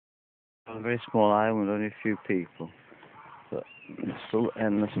A very small island, only a few people, but it's still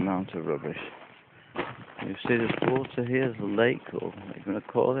endless amount of rubbish. You see this water here, there's a lake, or what you're going to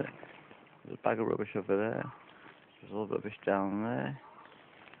call it. There's a bag of rubbish over there. There's all rubbish down there.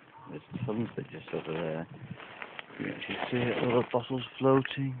 There's tons of it just over there. You can see it, all the bottles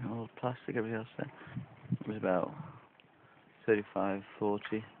floating, all the plastic, everything else there. There's about 35, 40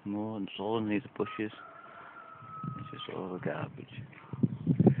 more, and it's all underneath the bushes. It's just all the garbage.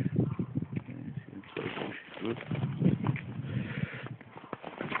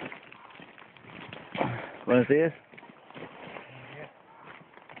 Buenos días.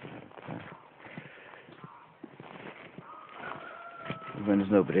 When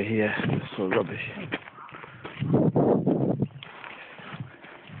there's nobody here, it's all rubbish.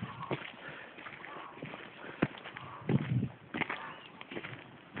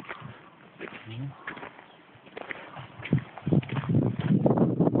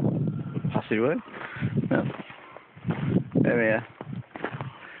 Passageway? No. There we are.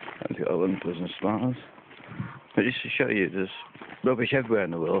 I've got Olympus and Smarts. But just to show you, there's rubbish everywhere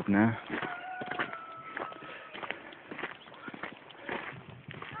in the world now.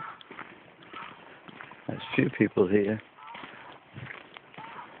 There's few people here.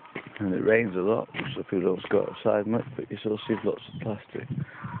 And it rains a lot, so people don't go outside much, but you still see lots of plastic.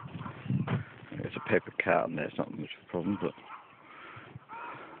 There's a paper carton there, it's not much of a problem, but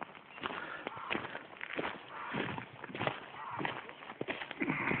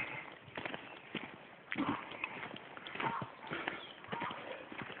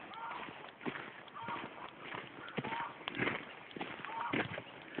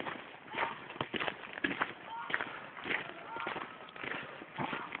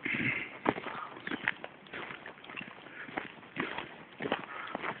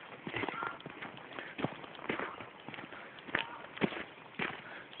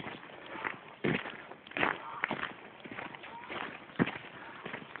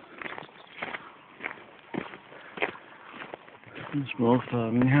small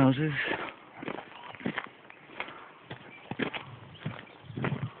farming houses.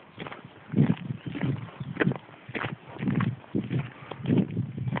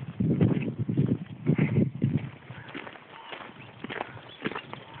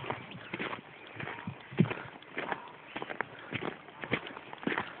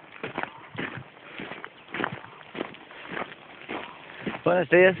 Buenos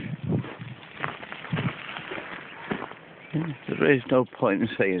días. There is no point in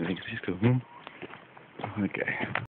saying anything, just go, Okay.